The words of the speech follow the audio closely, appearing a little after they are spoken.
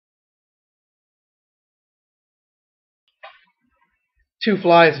Two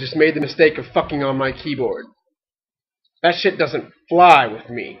flies just made the mistake of fucking on my keyboard. That shit doesn't fly with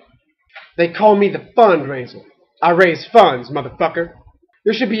me. They call me the fundraiser. I raise funds, motherfucker.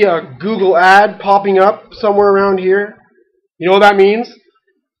 There should be a Google ad popping up somewhere around here. You know what that means?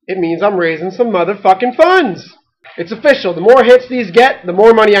 It means I'm raising some motherfucking funds. It's official. The more hits these get, the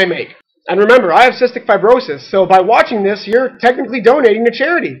more money I make. And remember, I have cystic fibrosis, so by watching this, you're technically donating to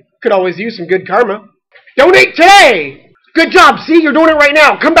charity. Could always use some good karma. Donate today! Good job, see? You're doing it right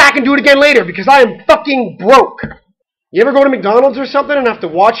now. Come back and do it again later, because I am fucking broke. You ever go to McDonald's or something and have to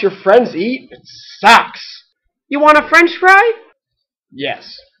watch your friends eat? It sucks. You want a French fry?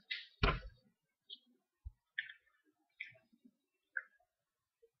 Yes.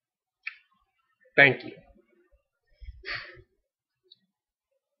 Thank you.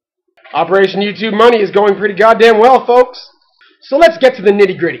 Operation YouTube Money is going pretty goddamn well, folks. So let's get to the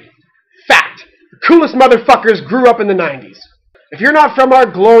nitty-gritty. Fact. The coolest motherfuckers grew up in the 90s. If you're not from our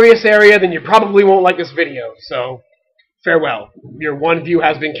glorious area, then you probably won't like this video, so farewell. Your one view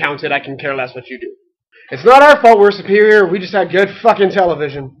has been counted. I can care less what you do. It's not our fault we're superior. We just had good fucking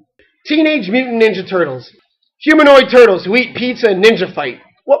television. Teenage Mutant Ninja Turtles. Humanoid turtles who eat pizza and ninja fight.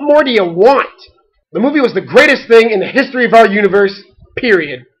 What more do you want? The movie was the greatest thing in the history of our universe,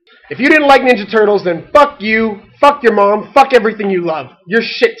 period. If you didn't like Ninja Turtles, then fuck you, fuck your mom, fuck everything you love. You're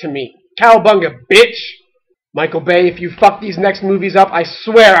shit to me. Cowabunga, bitch! Michael Bay, if you fuck these next movies up, I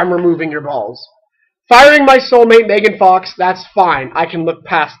swear I'm removing your balls. Firing my soulmate Megan Fox, that's fine. I can look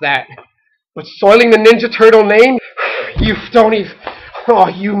past that. But soiling the Ninja Turtle name? You don't even... Oh,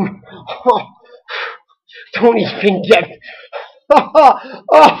 you... Oh, don't even get...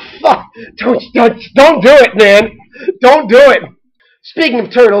 Oh, fuck! Don't do it, man! Don't do it! Speaking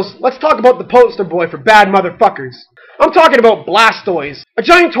of turtles, let's talk about the poster boy for bad motherfuckers. I'm talking about Blastoise, a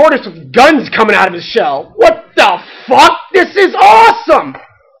giant tortoise with guns coming out of his shell. What the fuck? This is awesome!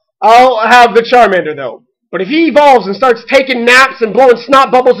 I'll have the Charmander, though. But if he evolves and starts taking naps and blowing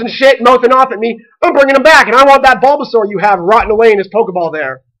snot bubbles and shit, mouthing off at me, I'm bringing him back, and I want that Bulbasaur you have rotting away in his Pokeball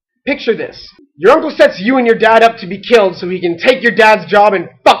there. Picture this. Your uncle sets you and your dad up to be killed so he can take your dad's job and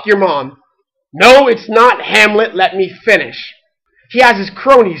fuck your mom. No, it's not Hamlet. Let me finish. He has his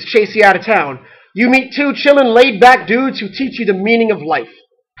cronies chase you out of town. You meet two chillin', laid-back dudes who teach you the meaning of life.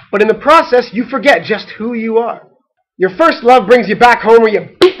 But in the process, you forget just who you are. Your first love brings you back home where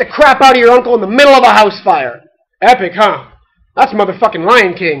you beat the crap out of your uncle in the middle of a house fire. Epic, huh? That's motherfucking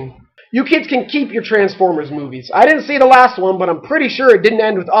Lion King. You kids can keep your Transformers movies. I didn't see the last one, but I'm pretty sure it didn't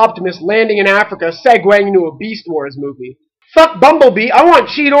end with Optimus landing in Africa segueing into a Beast Wars movie. Fuck Bumblebee, I want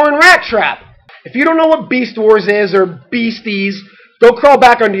Cheetor and Rat Trap. If you don't know what Beast Wars is, or Beasties, go crawl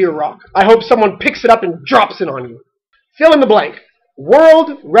back under your rock. I hope someone picks it up and drops it on you. Fill in the blank.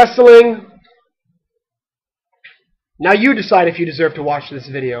 World Wrestling. Now you decide if you deserve to watch this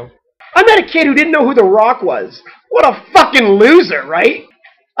video. I met a kid who didn't know who The Rock was. What a fucking loser, right?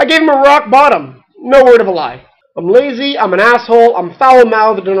 I gave him a rock bottom. No word of a lie. I'm lazy, I'm an asshole, I'm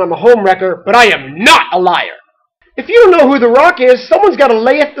foul-mouthed, and I'm a homewrecker, but I am not a liar. If you don't know who The Rock is, someone's got to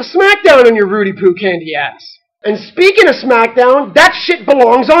lay it the smackdown on your Rudy Poo candy ass. And speaking of SmackDown, that shit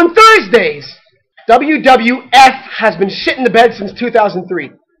belongs on Thursdays. WWF has been shit in the bed since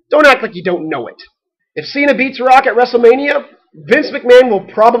 2003. Don't act like you don't know it. If Cena beats Rock at WrestleMania, Vince McMahon will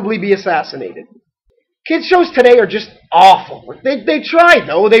probably be assassinated. Kids shows today are just awful. They try,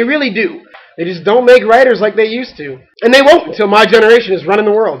 though. They really do. They just don't make writers like they used to. And they won't until my generation is running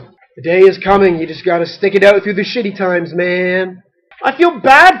the world. The day is coming. You just gotta stick it out through the shitty times, man. I feel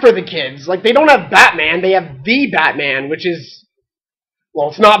bad for the kids. Like, they don't have Batman. They have the Batman, which is...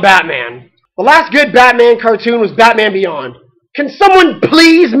 Well, it's not Batman. The last good Batman cartoon was Batman Beyond. Can someone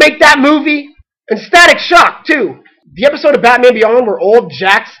please make that movie? And Static Shock, too. The episode of Batman Beyond where old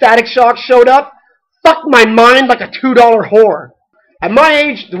Jack Static Shock showed up fucked my mind like a $2 whore. At my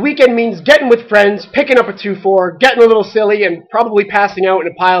age, the weekend means getting with friends, picking up a 2-4, getting a little silly, and probably passing out in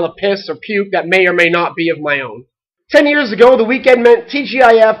a pile of piss or puke that may or may not be of my own. 10 years ago, the weekend meant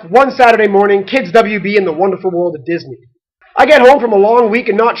TGIF, one Saturday morning, Kids WB, and the wonderful world of Disney. I get home from a long week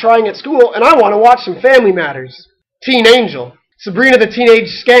of not trying at school, and I want to watch some Family Matters. Teen Angel. Sabrina the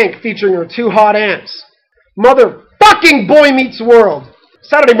Teenage Skank featuring her two hot aunts. Motherfucking Boy Meets World.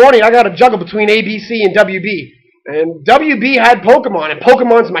 Saturday morning, I got to juggle between ABC and WB. And WB had Pokemon, and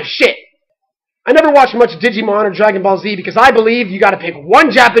Pokemon's my shit. I never watched much Digimon or Dragon Ball Z because I believe you gotta pick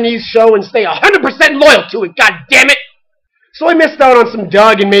one Japanese show and stay 100% loyal to it, god damn it! So I missed out on some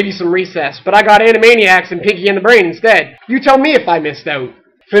Doug and maybe some Recess, but I got Animaniacs and Pinky and the Brain instead. You tell me if I missed out.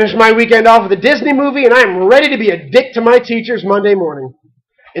 Finished my weekend off with a Disney movie, and I am ready to be a dick to my teachers Monday morning.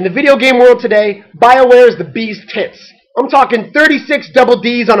 In the video game world today, BioWare is the bee's tits. I'm talking 36 double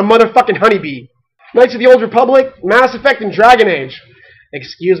Ds on a motherfucking honeybee. Knights of the Old Republic, Mass Effect, and Dragon Age.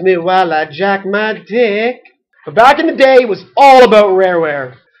 Excuse me while I jack my dick. But back in the day, it was all about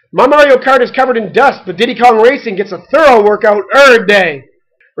rareware. My Mario Kart is covered in dust, but Diddy Kong Racing gets a thorough workout every day.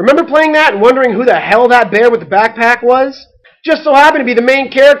 Remember playing that and wondering who the hell that bear with the backpack was? Just so happened to be the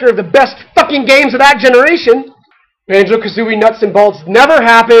main character of the best fucking games of that generation. Banjo-Kazooie nuts and bolts never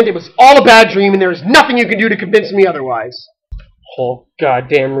happened. It was all a bad dream, and there is nothing you can do to convince me otherwise. Whole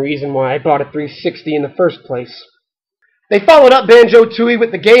goddamn reason why I bought a 360 in the first place. They followed up Banjo-Tooie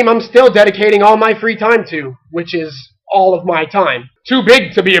with the game I'm still dedicating all my free time to, which is all of my time. Too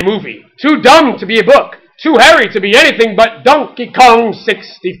big to be a movie. Too dumb to be a book. Too hairy to be anything but Donkey Kong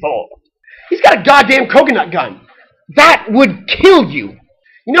 64. He's got a goddamn coconut gun. That would kill you.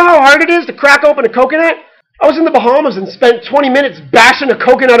 You know how hard it is to crack open a coconut? I was in the Bahamas and spent 20 minutes bashing a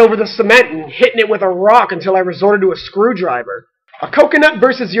coconut over the cement and hitting it with a rock until I resorted to a screwdriver. A coconut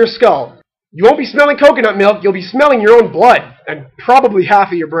versus your skull. You won't be smelling coconut milk, you'll be smelling your own blood, and probably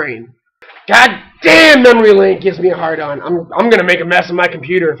half of your brain. God damn, memory lane gives me a hard on. I'm gonna make a mess of my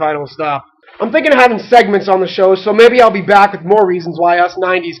computer if I don't stop. I'm thinking of having segments on the show, so maybe I'll be back with more reasons why us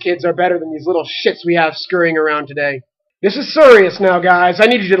 90s kids are better than these little shits we have scurrying around today. This is serious now, guys. I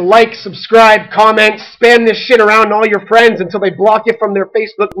need you to like, subscribe, comment, spam this shit around to all your friends until they block you from their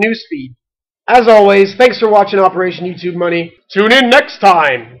Facebook newsfeed. As always, thanks for watching Operation YouTube Money. Tune in next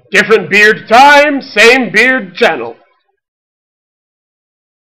time. Different beard time, same beard channel.